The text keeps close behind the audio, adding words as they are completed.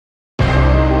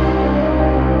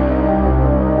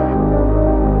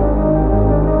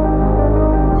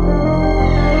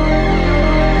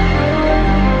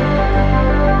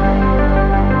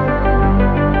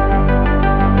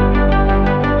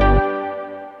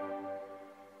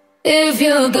If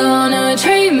you're gonna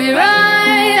treat me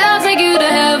right, I'll take you to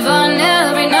heaven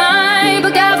every night.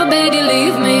 But God forbid you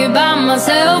leave me by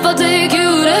myself, I'll take you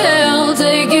to hell,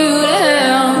 take you to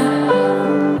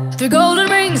hell. 3 golden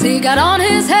rings he got on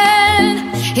his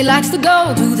head. He likes to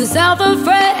go to the south of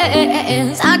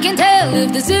France. I can tell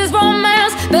if this is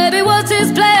romance. Baby, what's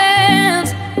his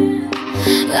plans?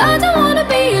 I don't wanna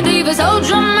be a diva, so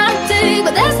dramatic,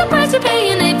 but that's the price you're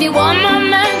paying if you want my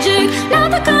magic.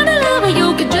 Not the kind of lover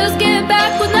you could just get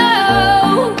back with,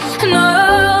 no,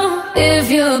 no.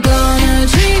 If you're gonna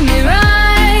treat me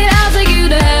right, I'll take you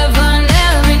to heaven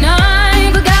every night.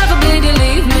 But God forbid you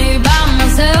leave me by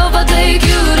myself, I'll take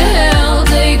you to hell,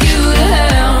 take you to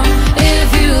hell. If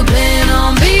you plan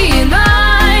on being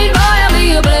mine, boy, I'll be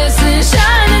a blessing,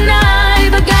 shining night.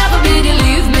 But God forbid you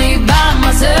leave me by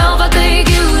myself, I'll take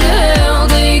you to hell,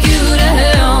 take you to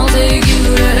hell, take you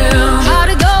to hell. Heart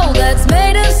of gold that's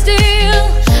made of steel.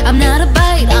 I'm not a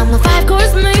bite, I'm a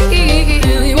 5-course meal.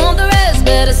 You want the rest,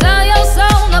 better sell your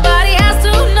soul, nobody has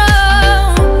to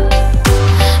know.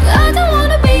 I don't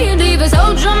wanna be a diva, so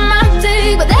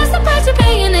dramatic, but that's the price you're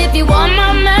paying if you want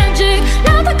my magic.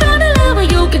 Not the kind of lover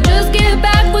you could just get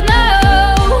back with,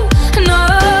 no, no.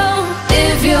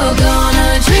 If you're gonna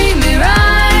treat me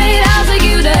right, I'll take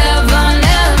you to heaven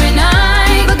every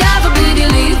night. But God forbid you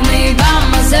leave me by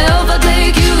myself, I'll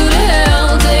take you to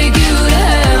hell, take you to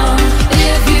hell.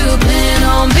 If you plan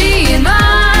on being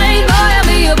mine, boy, I'll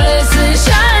be a blessing,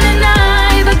 shining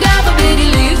night. But God forbid you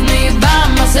leave me by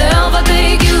myself, I'll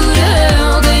take you to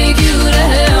hell, take you to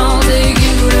hell, take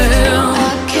you to hell.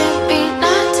 I can't be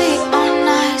naughty or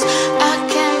nice, I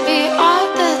can't be all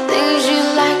the things you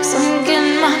like. Sinking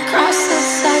my crosses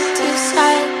side to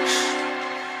side.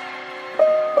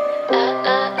 La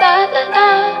la la la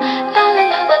la, la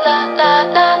la la la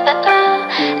la la la,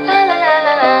 la la la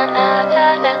la la la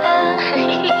la la.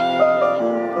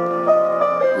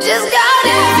 Just got